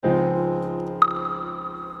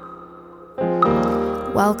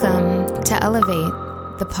Welcome to Elevate,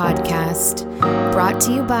 the podcast, brought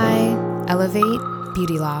to you by Elevate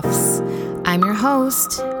Beauty Lofts. I'm your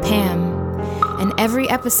host, Pam, and every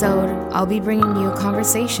episode I'll be bringing you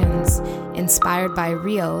conversations inspired by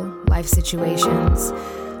real life situations.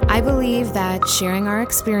 I believe that sharing our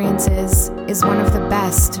experiences is one of the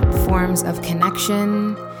best forms of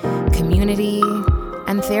connection, community,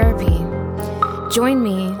 and therapy. Join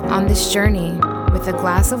me on this journey with a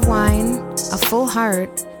glass of wine, a full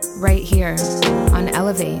heart, right here on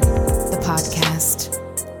Elevate, the podcast.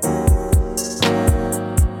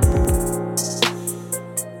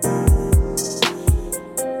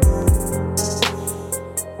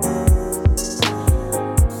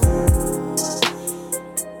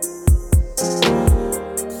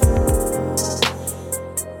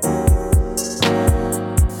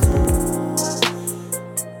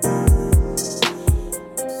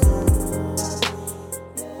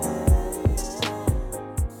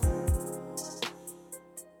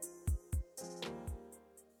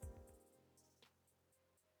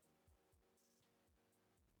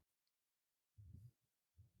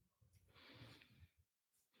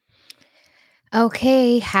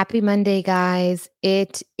 Okay, happy Monday, guys.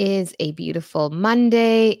 It is a beautiful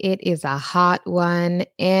Monday. It is a hot one.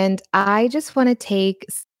 And I just want to take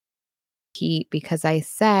heat because I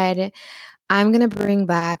said I'm going to bring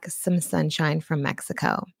back some sunshine from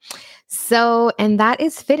Mexico. And that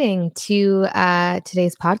is fitting to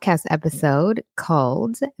today's podcast episode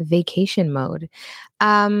called Vacation Mode.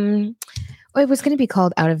 It was going to be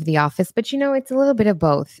called Out of the Office, but it's a little bit of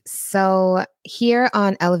both. So here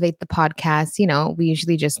on Elevate the Podcast, we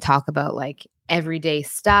usually just talk about like everyday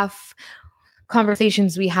stuff,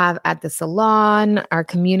 conversations we have at the salon, our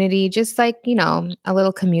community, just like, a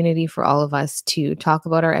little community for all of us to talk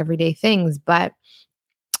about our everyday things. But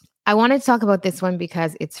I wanted to talk about this one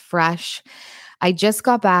because it's fresh. I just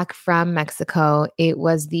got back from Mexico. It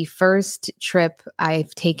was the first trip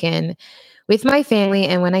I've taken with my family.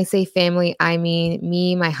 And when I say family, I mean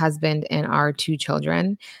me, my husband, and our 2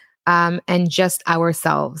 children, and just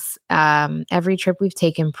ourselves. Every trip we've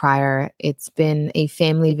taken prior, it's been a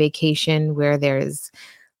family vacation where there's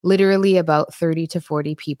literally about 30 to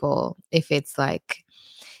 40 people. If it's like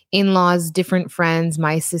in-laws, different friends,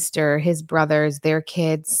 my sister, his brothers, their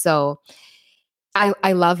kids. So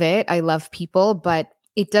I love it. I love people, but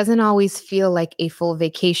it doesn't always feel like a full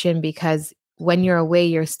vacation because when you're away,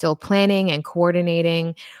 you're still planning and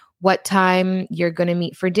coordinating what time you're going to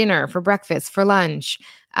meet for dinner, for breakfast, for lunch.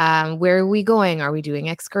 Where are we going? Are we doing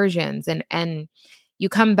excursions? And you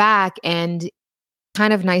come back and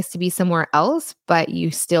kind of nice to be somewhere else, but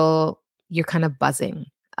you're kind of buzzing.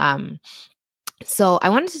 So I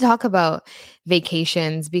wanted to talk about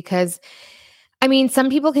vacations because some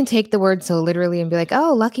people can take the word so literally and be like,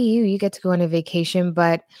 oh, lucky you get to go on a vacation.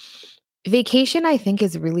 But vacation, I think,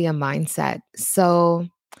 is really a mindset. So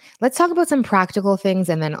let's talk about some practical things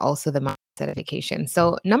and then also the mindset of vacation.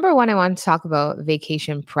 So number one, I want to talk about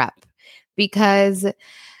vacation prep because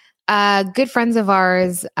good friends of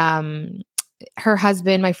ours, her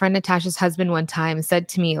husband, my friend Natasha's husband one time said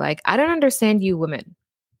to me, like, I don't understand you women.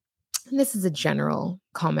 And this is a general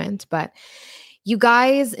comment, but you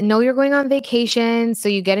guys know you're going on vacation, so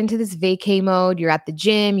you get into this vacay mode. You're at the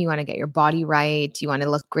gym. You want to get your body right. You want to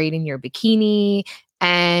look great in your bikini,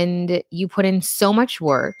 and you put in so much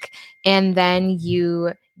work. And then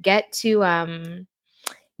you get to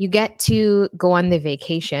go on the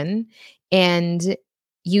vacation, and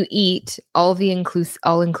you eat all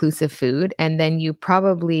inclusive food, and then you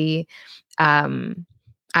probably,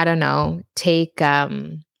 take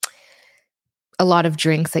a lot of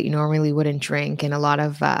drinks that you normally wouldn't drink and a lot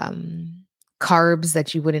of carbs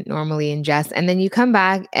that you wouldn't normally ingest. And then you come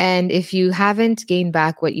back, and if you haven't gained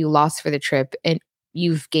back what you lost for the trip, and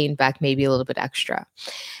you've gained back maybe a little bit extra.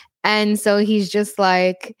 And so he's just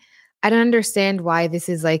like, I don't understand why this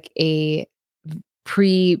is like a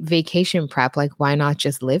pre-vacation prep. Like, why not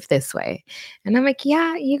just live this way? And I'm like,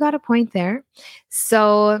 yeah, you got a point there.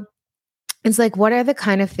 So it's like, what are the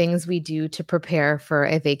kind of things we do to prepare for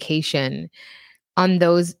a vacation in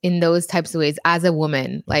those types of ways as a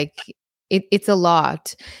woman? Like it's a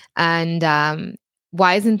lot. And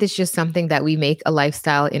why isn't this just something that we make a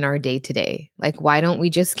lifestyle in our day to day? Like, why don't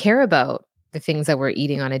we just care about the things that we're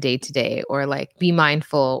eating on a day to day, or like be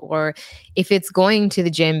mindful? Or if it's going to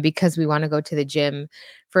the gym because we want to go to the gym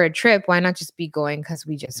for a trip, why not just be going because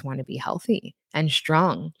we just want to be healthy and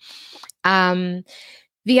strong?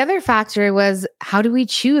 The other factor was, how do we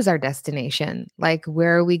choose our destination? Like,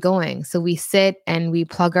 where are we going? So we sit and we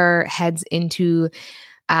plug our heads into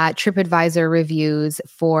at TripAdvisor reviews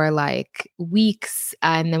for like weeks.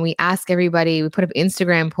 And then we ask everybody, we put up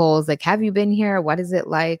Instagram polls like, have you been here? What is it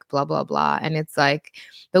like? Blah, blah, blah. And it's like,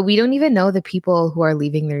 but we don't even know the people who are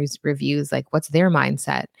leaving these reviews. Like, what's their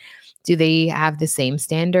mindset? Do they have the same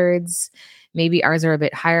standards? Maybe ours are a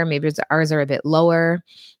bit higher, maybe ours are a bit lower.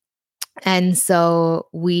 And so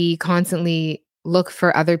we constantly look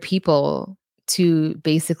for other people to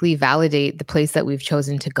basically validate the place that we've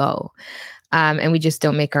chosen to go. And we just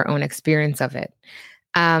don't make our own experience of it.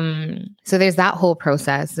 So there's that whole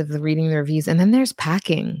process of reading the reviews. And then there's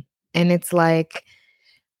packing. And it's like,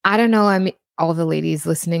 I don't know, I mean, all the ladies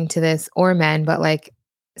listening to this or men, but like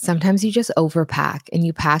sometimes you just overpack and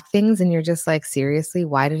you pack things and you're just like, seriously,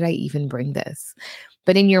 why did I even bring this?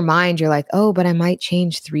 But in your mind, you're like, oh, but I might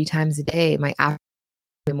change 3 times a day, my afternoon,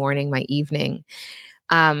 my morning, my evening.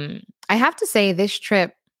 I have to say this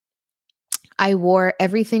trip, I wore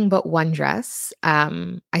everything but one dress.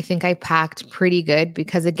 I think I packed pretty good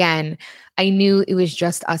because, again, I knew it was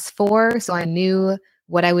just us 4. So I knew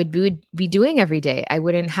what I would be doing every day. I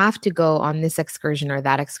wouldn't have to go on this excursion or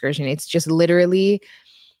that excursion. It's just literally,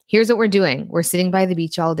 here's what we're doing. We're sitting by the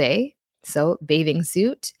beach all day. So bathing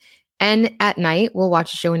suit. And at night, we'll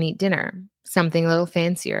watch a show and eat dinner, something a little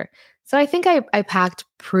fancier. So I think I packed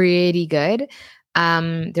pretty good.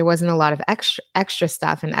 There wasn't a lot of extra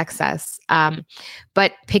stuff and excess.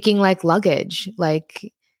 But picking like luggage,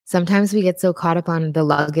 like sometimes we get so caught up on the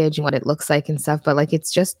luggage and what it looks like and stuff, but like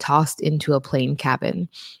it's just tossed into a plane cabin.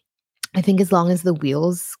 I think as long as the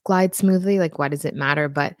wheels glide smoothly, like why does it matter?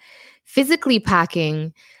 But physically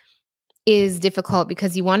packing is difficult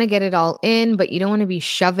because you want to get it all in, but you don't want to be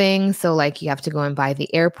shoving. So like you have to go and buy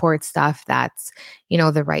the airport stuff that's,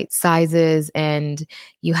 the right sizes, and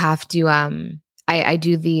you have to I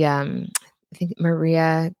do the I think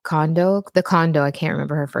Maria Kondo, I can't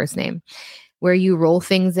remember her first name, where you roll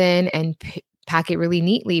things in and pack it really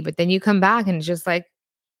neatly, but then you come back and it's just like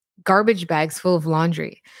garbage bags full of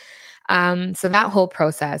laundry. So that whole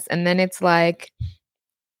process. And then it's like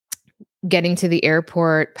getting to the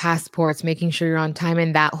airport, passports, making sure you're on time,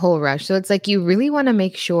 and that whole rush. So it's like you really want to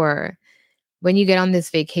make sure when you get on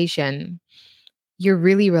this vacation, you're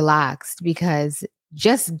really relaxed, because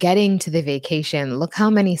just getting to the vacation, look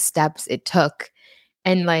how many steps it took,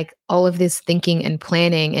 and like all of this thinking and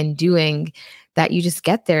planning and doing, that you just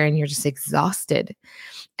get there and you're just exhausted.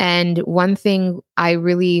 And one thing I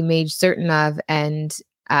really made certain of, and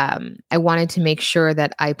I wanted to make sure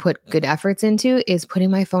that I put good efforts into, is putting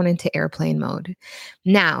my phone into airplane mode.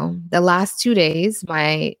 Now, the last 2 days,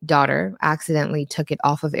 my daughter accidentally took it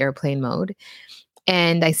off of airplane mode,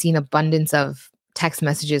 and I see an abundance of text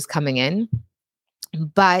messages coming in.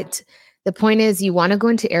 But the point is, you want to go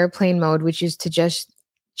into airplane mode, which is to just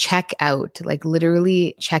check out, like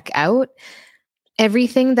literally check out.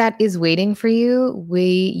 Everything that is waiting for you,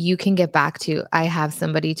 you can get back to. I have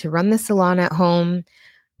somebody to run the salon at home.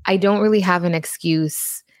 I don't really have an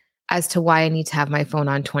excuse as to why I need to have my phone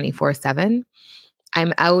on 24/7.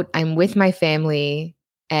 I'm out, I'm with my family,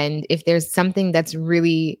 and if there's something that's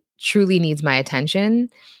really truly needs my attention,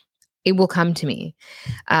 it will come to me.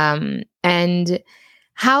 And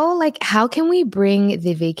how can we bring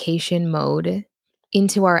the vacation mode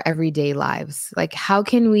into our everyday lives? Like, how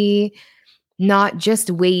can we not just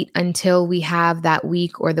wait until we have that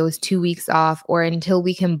week or those 2 weeks off, or until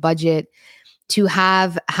we can budget to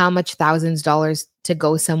have how much thousands of dollars to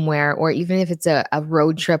go somewhere, or even if it's a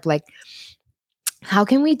road trip? Like, how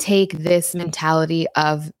can we take this mentality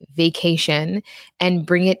of vacation and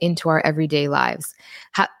bring it into our everyday lives?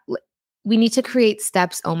 We need to create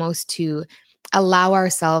steps almost to allow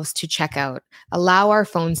ourselves to check out, allow our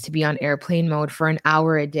phones to be on airplane mode for an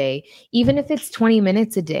hour a day, even if it's 20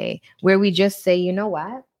 minutes a day, where we just say, you know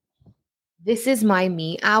what? This is my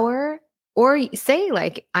me hour. Or say,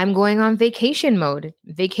 like, I'm going on vacation mode.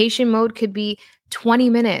 Vacation mode could be 20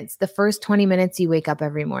 minutes. The first 20 minutes you wake up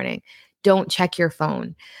every morning, don't check your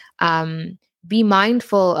phone. Be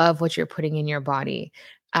mindful of what you're putting in your body.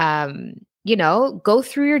 Go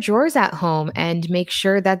through your drawers at home and make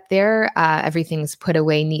sure that everything's put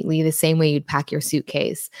away neatly, the same way you'd pack your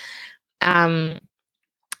suitcase. I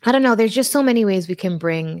don't know. There's just so many ways we can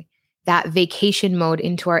bring that vacation mode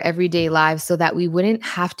into our everyday lives so that we wouldn't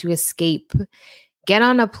have to escape, get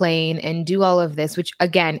on a plane and do all of this, which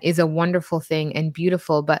again is a wonderful thing and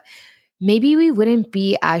beautiful, but maybe we wouldn't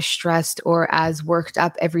be as stressed or as worked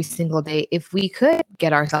up every single day if we could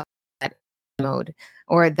get ourselves that mode,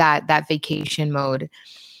 or that vacation mode,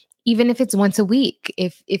 even if it's once a week,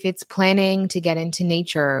 if it's planning to get into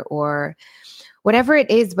nature or whatever it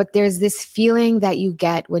is. But there's this feeling that you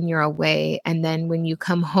get when you're away, and then when you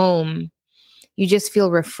come home, You just feel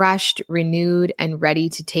refreshed, renewed, and ready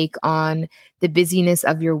to take on the busyness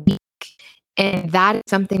of your week. And that is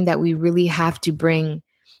something that we really have to bring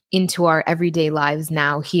into our everyday lives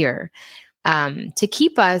now here, to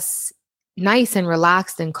keep us nice and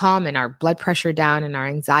relaxed and calm, and our blood pressure down, and our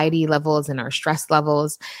anxiety levels and our stress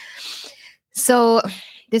levels. So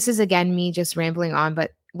this is again me just rambling on,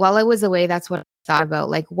 but while I was away, that's what I thought about.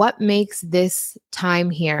 Like, what makes this time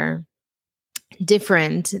here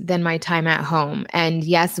different than my time at home? And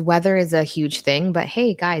yes, weather is a huge thing, but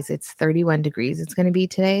hey, guys, it's 31 degrees. It's going to be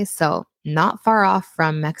today. So not far off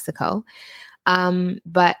from Mexico.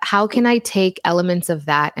 But how can I take elements of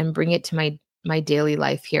that and bring it to my daily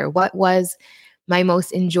life here? What was my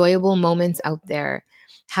most enjoyable moments out there?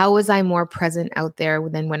 How was I more present out there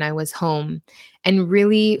than when I was home? And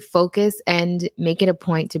really focus and make it a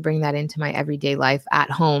point to bring that into my everyday life at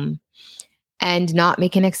home, and not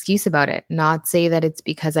make an excuse about it. Not say that it's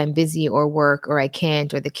because I'm busy or work or I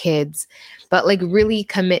can't or the kids, but like really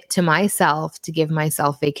commit to myself to give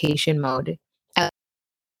myself vacation mode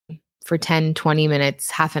for 10, 20 minutes,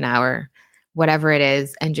 half an hour, whatever it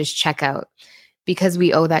is, and just check out, because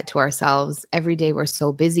we owe that to ourselves. Every day we're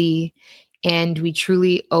so busy, and we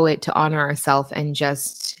truly owe it to honor ourselves and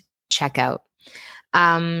just check out.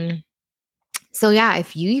 So yeah,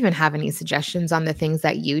 if you even have any suggestions on the things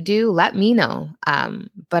that you do, let me know.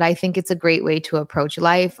 But I think it's a great way to approach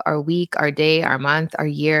life, our week, our day, our month, our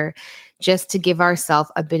year, just to give ourselves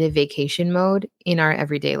a bit of vacation mode in our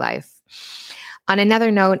everyday life. On another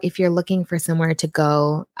note, if you're looking for somewhere to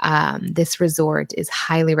go, this resort is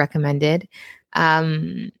highly recommended.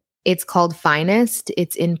 It's called Finest.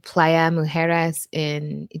 It's in Playa Mujeres,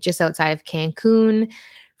 in just outside of Cancun.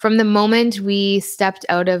 From the moment we stepped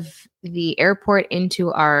out of the airport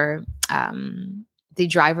into our the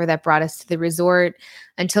driver that brought us to the resort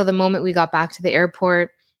until the moment we got back to the airport,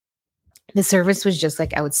 the service was just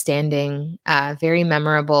like outstanding, very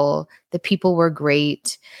memorable. The people were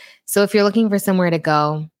great. So if you're looking for somewhere to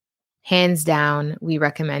go, hands down, we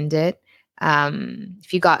recommend it.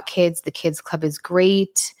 If you got kids, the kids club is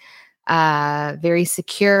great, very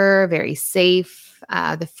secure, very safe.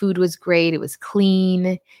 The food was great. It was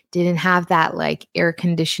clean. Didn't have that like air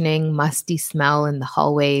conditioning, musty smell in the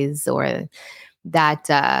hallways, or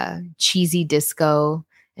that cheesy disco.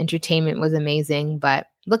 Entertainment was amazing, but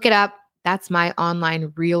look it up. That's my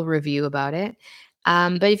online real review about it.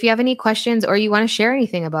 But if you have any questions or you want to share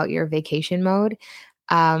anything about your vacation mode,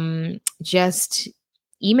 just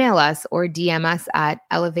email us or DM us at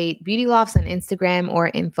Elevate Beauty Lofts on Instagram, or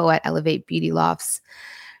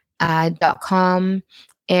info@elevatebeautylofts.com.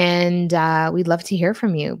 And we'd love to hear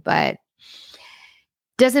from you. But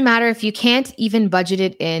doesn't matter if you can't even budget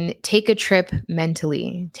it in. Take a trip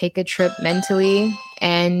mentally.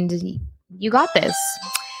 And you got this.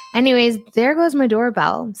 Anyways, there goes my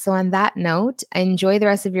doorbell. So on that note, enjoy the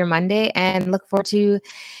rest of your Monday and look forward to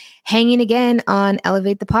hanging again on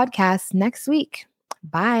Elevate the Podcast next week.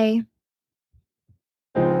 Bye.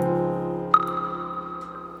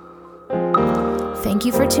 Thank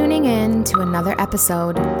you for tuning in to another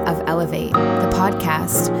episode of Elevate, the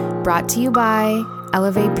podcast, brought to you by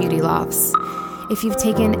Elevate Beauty Lofts. If you've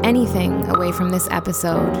taken anything away from this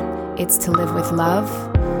episode, it's to live with love,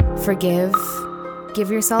 forgive, give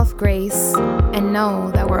yourself grace, and know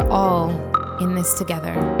that we're all in this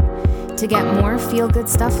together. To get more feel-good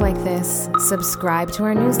stuff like this, subscribe to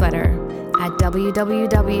our newsletter at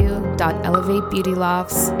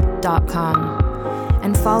www.elevatebeautylofts.com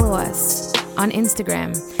and follow us on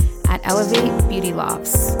Instagram at Elevate Beauty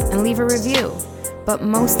Lofts and leave a review. But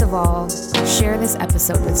most of all, share this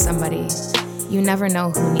episode with somebody. You never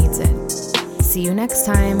know who needs it. See you next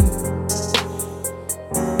time.